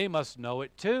they must know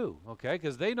it too, okay?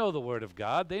 Because they know the Word of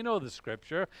God, they know the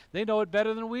Scripture, they know it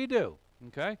better than we do.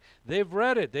 Okay? They've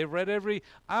read it. They've read every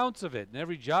ounce of it and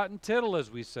every jot and tittle,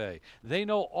 as we say. They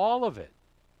know all of it.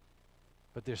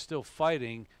 But they're still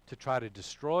fighting to try to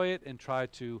destroy it and try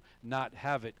to not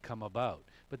have it come about.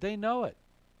 But they know it.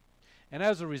 And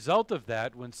as a result of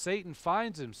that, when Satan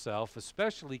finds himself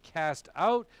especially cast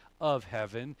out of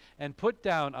heaven and put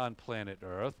down on planet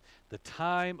Earth, the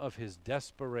time of his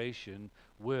desperation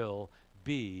will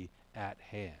be at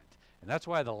hand. And that's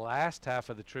why the last half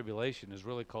of the tribulation is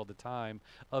really called the time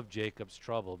of Jacob's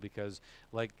trouble, because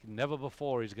like never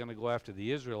before, he's going to go after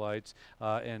the Israelites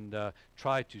and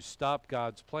try to stop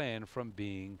God's plan from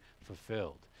being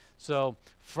fulfilled. So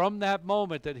from that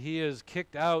moment that he is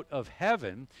kicked out of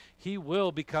heaven, he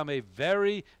will become a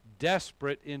very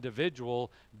desperate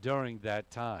individual during that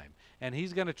time. And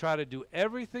he's going to try to do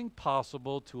everything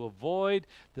possible to avoid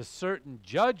the certain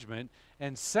judgment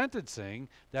and sentencing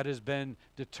that has been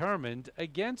determined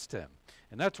against him.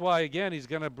 And that's why, again, he's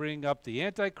going to bring up the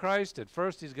Antichrist. At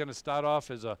first, he's going to start off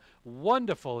as a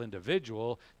wonderful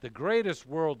individual, the greatest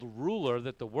world ruler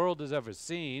that the world has ever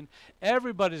seen.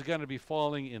 Everybody's going to be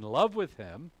falling in love with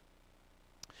him.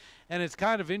 And it's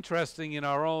kind of interesting in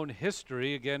our own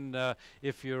history, again,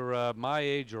 if you're my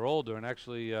age or older, and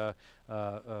actually, it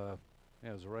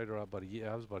was right around about a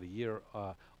year. I was about a year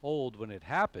old when it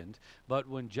happened. But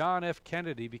when John F.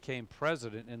 Kennedy became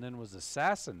president and then was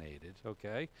assassinated,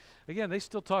 okay, again, they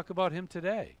still talk about him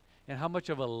today and how much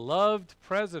of a loved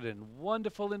president,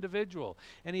 wonderful individual.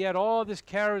 And he had all this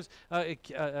charismatic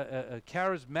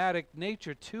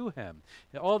nature to him,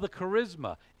 all the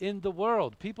charisma in the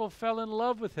world. People fell in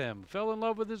love with him, fell in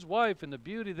love with his wife and the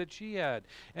beauty that she had,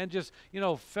 and just,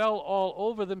 fell all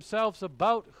over themselves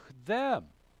about them.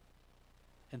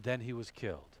 And then he was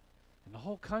killed. And the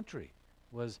whole country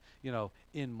was,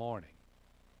 in mourning.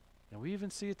 And we even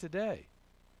see it today,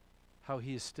 how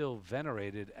he is still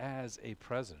venerated as a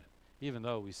president, even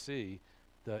though we see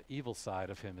the evil side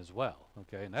of him as well.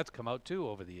 Okay, and that's come out too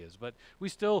over the years. But we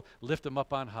still lift him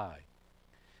up on high.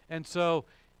 And so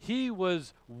he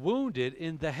was wounded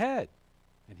in the head,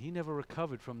 and he never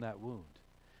recovered from that wound.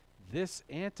 This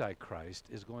Antichrist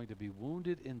is going to be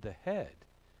wounded in the head.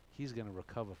 He's going to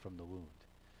recover from the wound.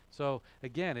 So,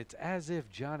 again, it's as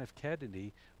if John F.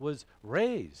 Kennedy was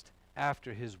raised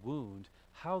after his wound,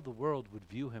 how the world would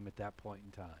view him at that point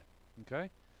in time,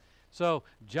 okay? So,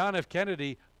 John F.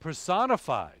 Kennedy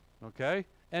personified, okay,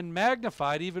 and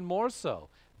magnified even more so.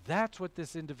 That's what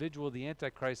this individual, the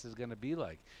Antichrist, is going to be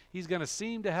like. He's going to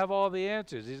seem to have all the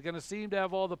answers. He's going to seem to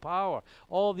have all the power,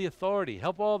 all the authority,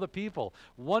 help all the people.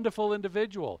 Wonderful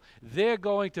individual. They're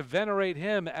going to venerate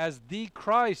him as the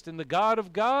Christ and the God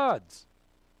of gods.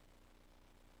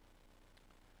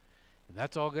 And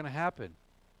that's all going to happen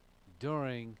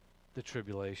during the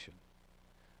tribulation.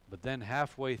 But then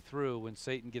halfway through, when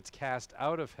Satan gets cast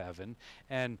out of heaven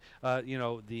and,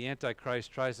 the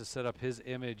Antichrist tries to set up his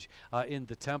image in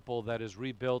the temple that is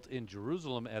rebuilt in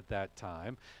Jerusalem at that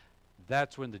time,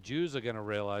 that's when the Jews are going to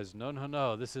realize,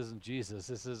 no, this isn't Jesus.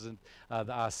 This isn't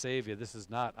our Savior. This is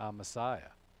not our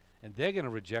Messiah. And they're going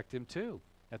to reject him too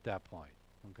at that point,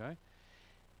 okay?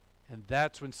 And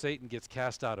that's when Satan gets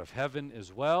cast out of heaven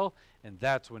as well. And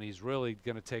that's when he's really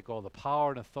going to take all the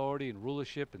power and authority and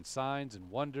rulership and signs and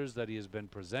wonders that he has been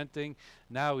presenting.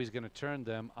 Now he's going to turn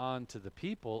them on to the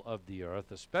people of the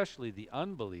earth, especially the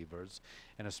unbelievers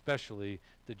and especially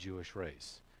the Jewish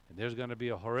race. And there's going to be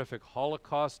a horrific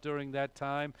Holocaust during that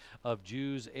time of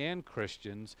Jews and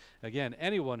Christians. Again,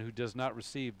 anyone who does not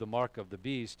receive the mark of the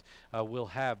beast will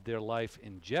have their life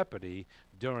in jeopardy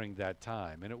during that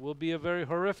time. And it will be a very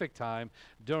horrific time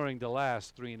during the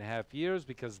last 3.5 years,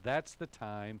 because that's the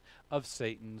time of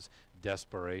Satan's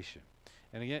desperation.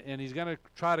 And again, and he's going to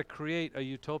try to create a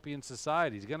utopian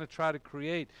society. He's going to try to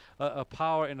create a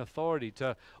power and authority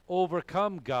to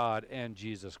overcome God and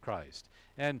Jesus Christ.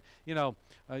 And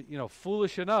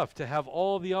foolish enough to have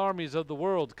all the armies of the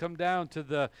world come down to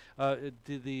the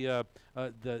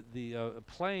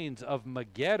plains of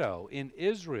Megiddo in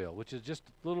Israel, which is just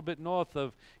a little bit north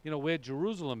of where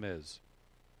Jerusalem is.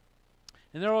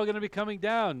 And they're all going to be coming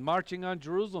down, marching on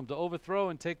Jerusalem to overthrow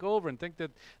and take over and think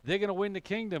that they're going to win the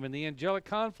kingdom, and the angelic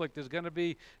conflict is going to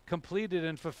be completed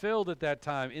and fulfilled at that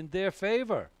time in their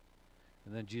favor.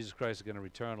 And then Jesus Christ is going to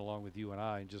return along with you and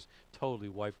I and just totally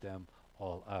wipe them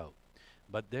all out.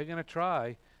 But they're going to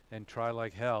try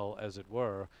like hell, as it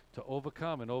were, to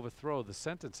overcome and overthrow the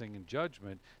sentencing and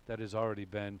judgment that has already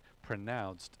been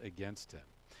pronounced against him.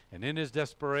 And in his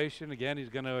desperation, again, he's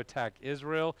going to attack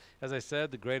Israel. As I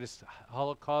said, the greatest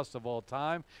Holocaust of all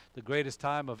time, the greatest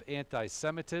time of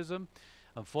anti-Semitism.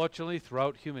 Unfortunately,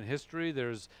 throughout human history,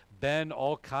 there's been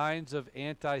all kinds of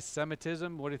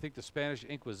anti-Semitism. What do you think the Spanish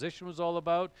Inquisition was all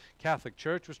about? Catholic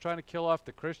Church was trying to kill off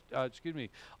the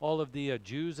all of the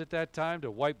Jews at that time,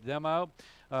 to wipe them out.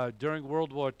 During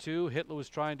World War II, Hitler was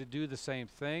trying to do the same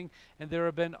thing, and there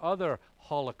have been other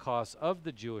holocausts of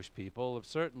the Jewish people, of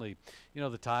certainly,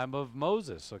 the time of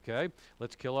Moses, okay?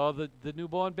 Let's kill all the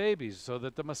newborn babies so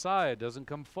that the Messiah doesn't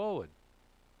come forward.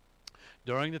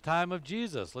 During the time of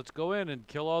Jesus, let's go in and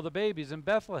kill all the babies in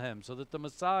Bethlehem so that the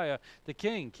Messiah, the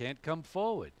King, can't come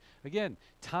forward. Again,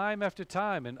 time after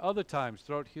time and other times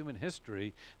throughout human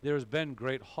history, there has been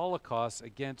great holocausts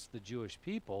against the Jewish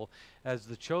people as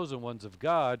the chosen ones of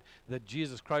God that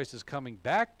Jesus Christ is coming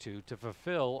back to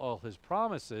fulfill all his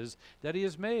promises that he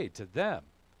has made to them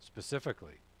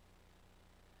specifically.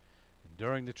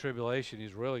 During the tribulation,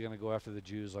 he's really going to go after the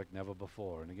Jews like never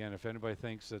before. And again, if anybody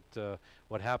thinks that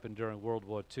what happened during World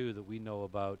War II that we know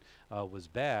about was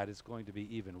bad, it's going to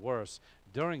be even worse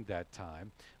during that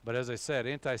time. But as I said,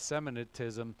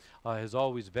 anti-Semitism has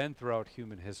always been throughout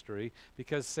human history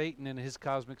because Satan and his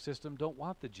cosmic system don't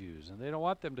want the Jews, and they don't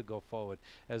want them to go forward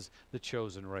as the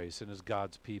chosen race and as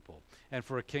God's people, and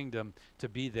for a kingdom to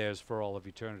be theirs for all of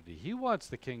eternity. He wants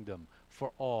the kingdom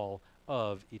for all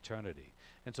of eternity.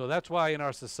 And so that's why in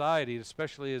our society,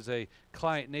 especially as a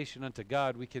client nation unto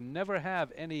God, we can never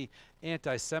have any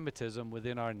anti-Semitism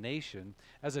within our nation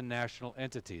as a national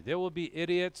entity. There will be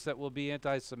idiots that will be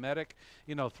anti-Semitic,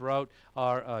 throughout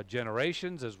our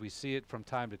generations, as we see it from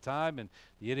time to time, and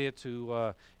the idiots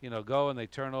who, go and they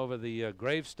turn over the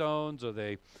gravestones, or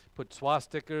they put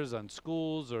swastikas on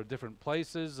schools or different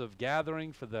places of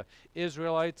gathering for the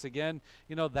Israelites. Again,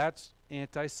 that's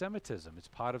anti-Semitism. It's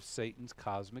part of Satan's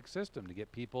cosmic system to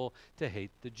get people to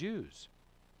hate the Jews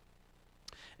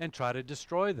and try to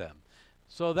destroy them.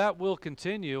 So that will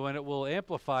continue, and it will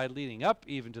amplify leading up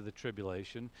even to the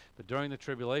tribulation. But during the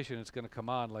tribulation, it's going to come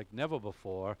on like never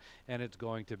before, and it's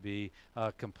going to be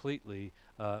completely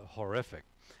horrific.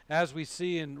 As we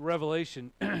see in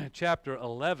Revelation chapter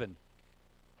 11,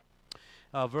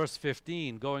 verse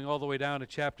 15, going all the way down to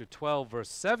chapter 12, verse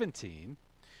 17,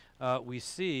 we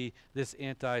see this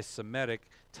anti-Semitic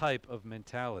type of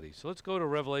mentality. So let's go to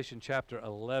Revelation chapter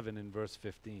 11 and verse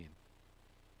 15.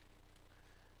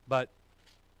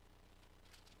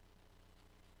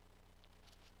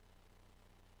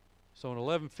 So in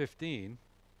 11:15,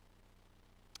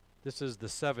 this is the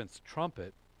seventh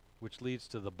trumpet, which leads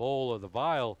to the bowl or the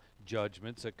vial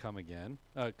judgments that come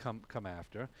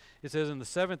after. It says, "And the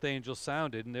seventh angel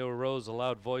sounded, and there arose a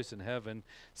loud voice in heaven,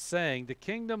 saying, The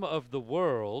kingdom of the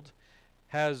world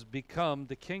has become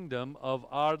the kingdom of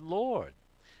our Lord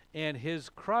and his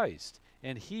Christ,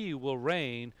 and he will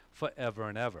reign forever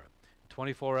and ever.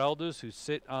 24 elders who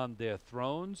sit on their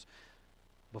thrones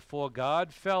before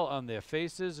God fell on their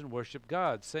faces and worshiped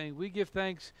God, saying, We give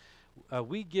thanks,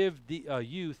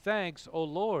 you thanks, O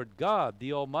Lord God,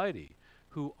 the Almighty,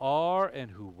 who are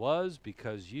and who was,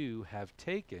 because you have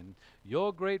taken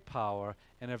your great power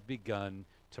and have begun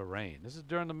to reign." This is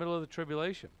during the middle of the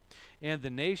tribulation. "And the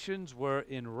nations were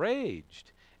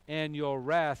enraged, and your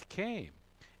wrath came,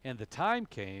 and the time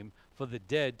came for the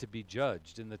dead to be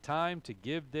judged, and the time to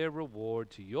give their reward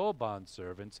to your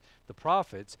bondservants, the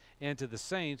prophets, and to the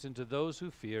saints, and to those who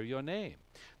fear your name,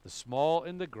 the small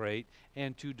and the great,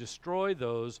 and to destroy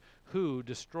those who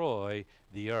destroy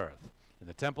the earth. And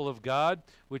the temple of God,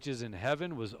 which is in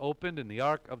heaven, was opened, and the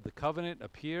ark of the covenant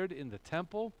appeared in the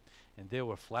temple, and there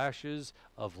were flashes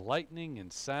of lightning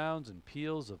and sounds and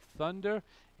peals of thunder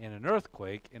and an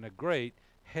earthquake and a great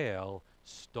hail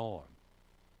storm."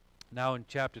 Now in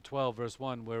chapter 12, verse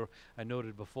 1, where I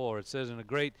noted before, it says, "And a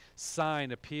great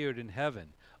sign appeared in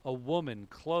heaven, a woman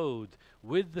clothed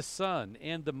with the sun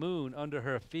and the moon under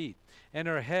her feet, and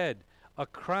her head a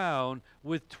crown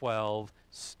with 12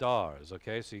 stars.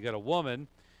 Okay, so you got a woman,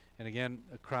 and again,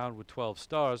 a crown with 12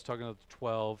 stars, talking about the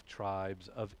 12 tribes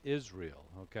of Israel.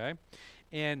 Okay,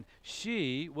 and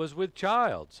she was with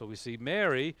child. So we see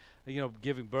Mary,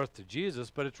 giving birth to Jesus,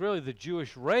 but it's really the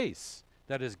Jewish race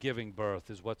that is giving birth,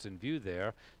 is what's in view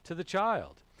there, to the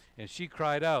child. And she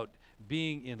cried out,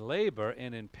 being in labor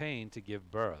and in pain to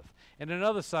give birth. And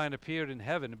another sign appeared in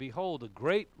heaven, and behold, a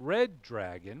great red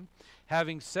dragon,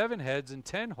 having 7 heads and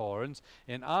 10 horns,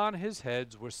 and on his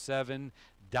heads were 7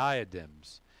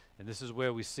 diadems. And this is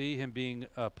where we see him being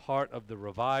a part of the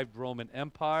revived Roman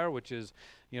Empire, which is,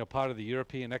 part of the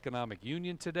European Economic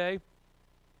Union today.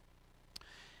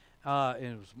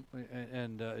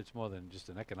 It's more than just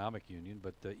an economic union,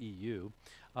 but the EU.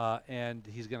 And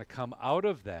he's going to come out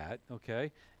of that,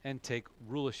 okay, and take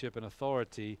rulership and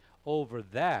authority over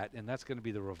that. And that's going to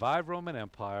be the revived Roman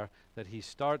Empire that he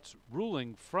starts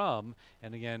ruling from,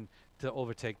 and again, to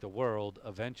overtake the world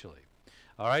eventually.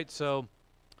 All right, so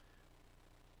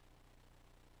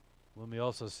let me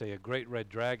also say a great red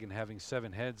dragon having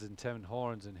 7 heads and 10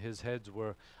 horns, and his heads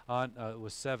were on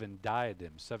was 7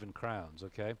 diadems, 7 crowns.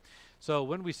 Okay, so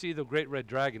when we see the great red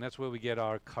dragon, that's where we get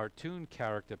our cartoon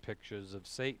character pictures of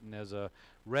Satan as a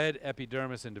red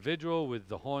epidermis individual with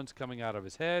the horns coming out of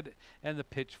his head and the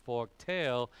pitchfork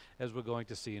tail, as we're going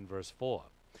to see in verse 4.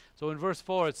 So in verse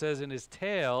 4 it says, "And his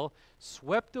tail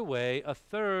swept away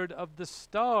 1/3 of the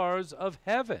stars of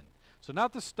heaven." So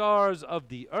not the stars of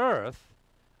the earth,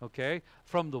 okay,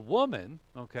 from the woman,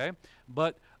 okay,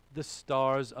 but the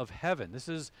stars of heaven. This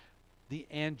is the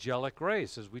angelic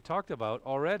race, as we talked about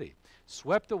already.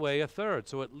 Swept away 1/3.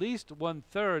 So at least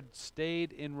 1/3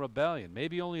 stayed in rebellion.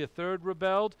 Maybe only 1/3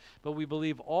 rebelled, but we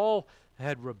believe all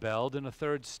had rebelled, and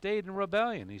 1/3 stayed in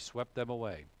rebellion. He swept them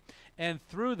away and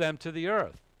threw them to the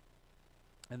earth.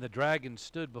 And the dragon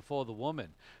stood before the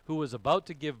woman who was about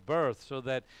to give birth, so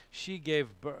that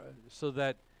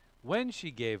when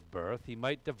she gave birth, he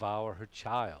might devour her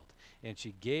child. And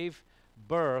she gave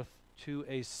birth to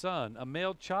a son, a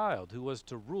male child, who was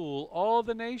to rule all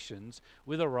the nations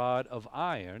with a rod of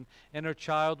iron. And her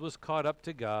child was caught up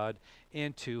to God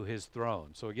and to his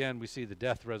throne. So again, we see the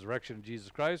death, resurrection of Jesus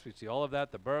Christ. We see all of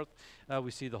that, the birth. We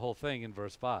see the whole thing in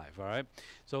verse 5, all right?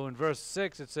 So in verse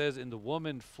 6, it says, "And the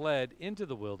woman fled into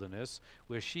the wilderness,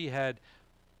 where she had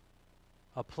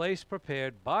a place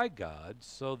prepared by God,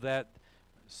 so that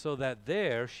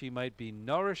there she might be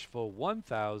nourished for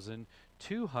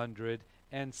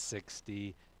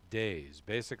 1,260 days."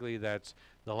 Basically, that's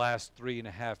the last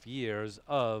 3.5 years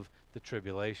of the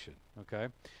tribulation. Okay,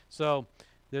 so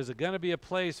there's going to be a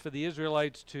place for the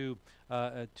Israelites to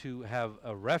have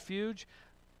a refuge,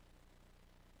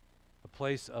 a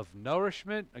place of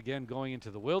nourishment, again going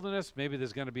into the wilderness. Maybe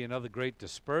there's going to be another great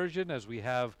dispersion, as we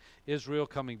have Israel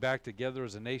coming back together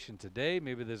as a nation today.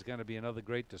 Maybe there's going to be another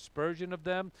great dispersion of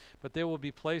them, but there will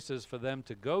be places for them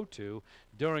to go to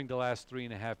during the last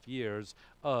 3.5 years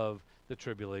of the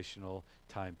tribulational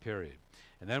time period.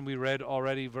 And then we read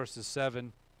already verses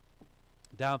 7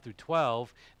 down through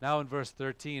 12. Now in verse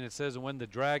 13 it says, "And when the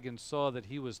dragon saw that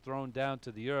he was thrown down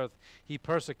to the earth, he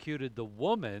persecuted the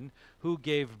woman who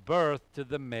gave birth to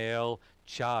the male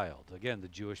child." Again, the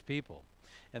Jewish people.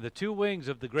 "And the 2 wings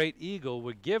of the great eagle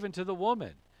were given to the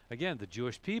woman," again, the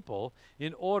Jewish people,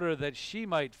 "in order that she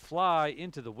might fly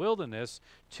into the wilderness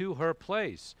to her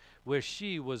place, where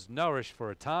she was nourished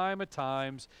for a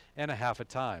times, and a half a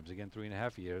times," again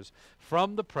 3.5 years,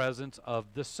 "from the presence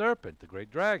of the serpent," the great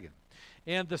dragon.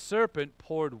 "And the serpent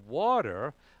poured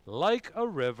water like a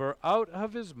river out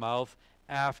of his mouth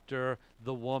after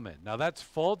the woman." Now that's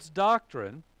false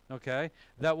doctrine, okay?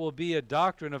 That will be a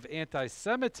doctrine of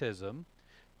anti-Semitism,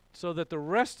 so that the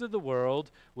rest of the world,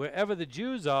 wherever the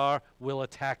Jews are, will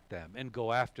attack them and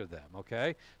go after them,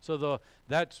 okay? So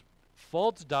that's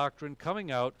false doctrine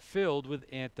coming out filled with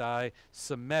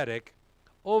anti-Semitic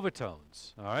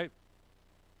overtones, all right?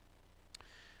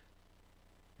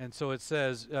 And so it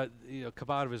says, come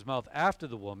out of his mouth after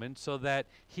the woman, so that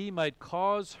he might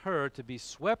cause her to be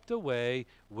swept away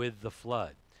with the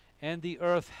flood. And the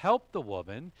earth helped the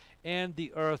woman, and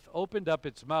the earth opened up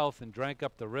its mouth and drank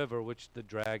up the river which the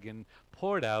dragon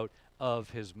poured out of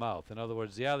his mouth. In other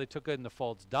words, yeah, they took in the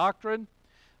false doctrine,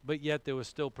 but yet there was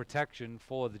still protection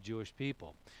for the Jewish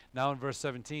people. Now in verse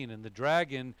 17, "And the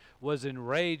dragon was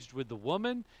enraged with the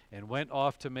woman, and went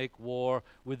off to make war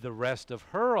with the rest of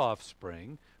her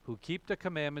offspring, who keep the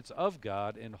commandments of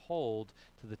God and hold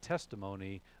to the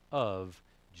testimony of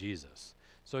Jesus."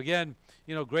 So again,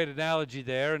 great analogy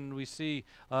there, and we see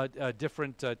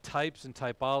different types and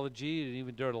typology, and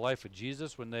even during the life of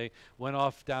Jesus when they went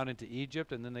off down into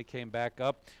Egypt, and then they came back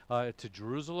up to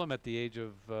Jerusalem at the age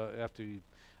of, after he,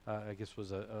 I guess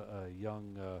was a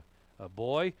young a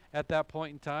boy at that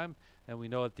point in time. And we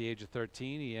know at the age of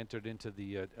 13 he entered into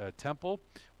the temple.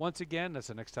 Once again, that's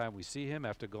the next time we see him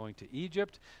after going to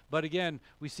Egypt. But again,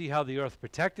 we see how the earth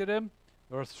protected him,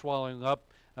 earth swallowing up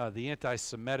the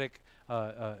anti-Semitic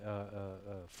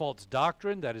false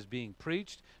doctrine that is being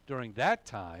preached during that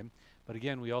time. But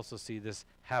again, we also see this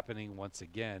happening once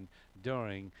again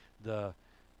during the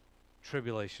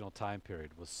tribulational time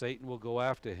period. Well, Satan will go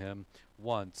after him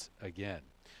once again.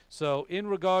 So in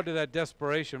regard to that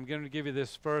desperation, I'm going to give you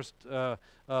this first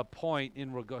point,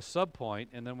 sub-point,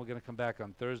 and then we're going to come back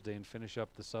on Thursday and finish up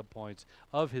the sub-points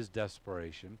of his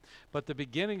desperation. But the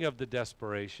beginning of the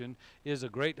desperation is a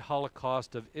great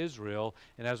holocaust of Israel,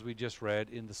 and as we just read,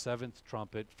 in the seventh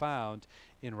trumpet found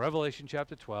in Revelation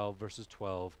chapter 12, verses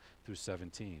 12 through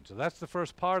 17. So that's the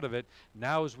first part of it.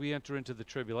 Now as we enter into the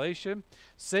tribulation,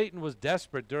 Satan was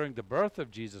desperate during the birth of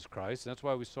Jesus Christ, and that's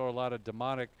why we saw a lot of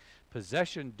demonic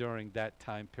possession during that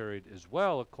time period as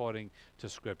well, according to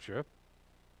Scripture.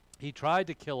 He tried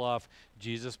to kill off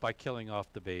Jesus by killing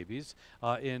off the babies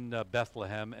in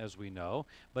Bethlehem, as we know,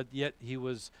 but yet he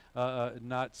was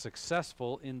not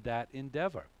successful in that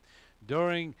endeavor.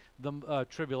 During the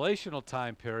tribulational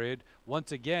time period,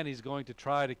 once again, he's going to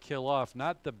try to kill off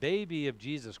not the baby of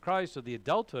Jesus Christ or the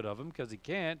adulthood of him, because he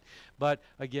can't, but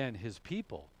again, his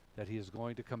people that he is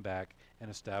going to come back and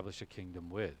establish a kingdom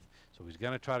with. So he's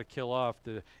going to try to kill off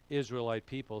the Israelite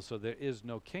people, so there is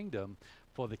no kingdom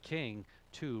for the king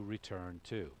to return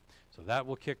to. So that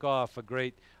will kick off a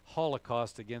great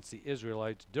holocaust against the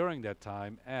Israelites during that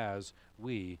time, as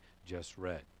we just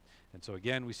read. And so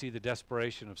again, we see the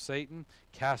desperation of Satan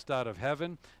cast out of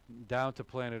heaven down to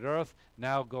planet Earth,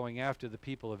 now going after the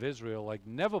people of Israel like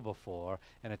never before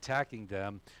and attacking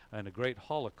them in a great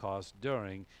holocaust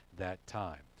during that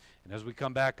time. And as we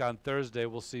come back on Thursday,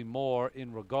 we'll see more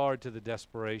in regard to the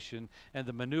desperation and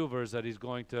the maneuvers that he's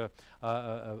going to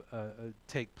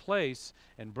take place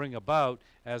and bring about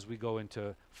as we go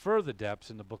into further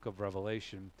depths in the book of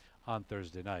Revelation on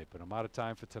Thursday night. But I'm out of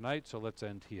time for tonight, so let's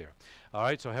end here. All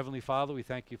right, so Heavenly Father, we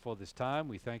thank you for this time.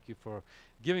 We thank you for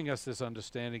giving us this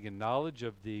understanding and knowledge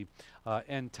of the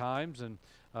end times and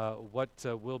what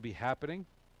will be happening.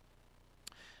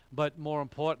 But more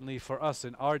importantly for us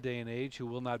in our day and age who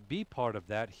will not be part of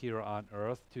that here on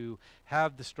earth, to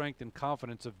have the strength and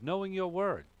confidence of knowing your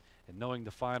word and knowing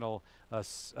the final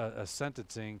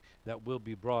sentencing that will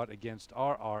be brought against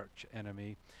our arch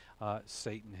enemy,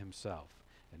 Satan himself.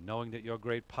 And knowing that your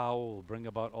great power will bring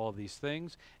about all these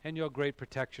things, and your great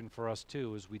protection for us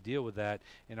too as we deal with that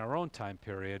in our own time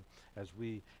period as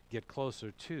we get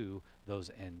closer to those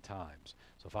end times.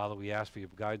 So Father, we ask for your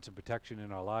guidance and protection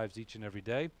in our lives each and every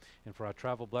day, and for our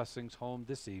travel blessings home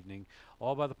this evening,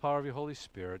 all by the power of your Holy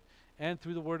Spirit, and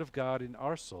through the word of God in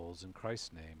our souls, in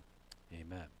Christ's name,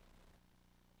 amen.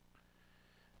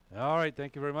 All right,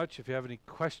 thank you very much. If you have any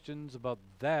questions about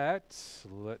that,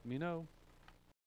 let me know.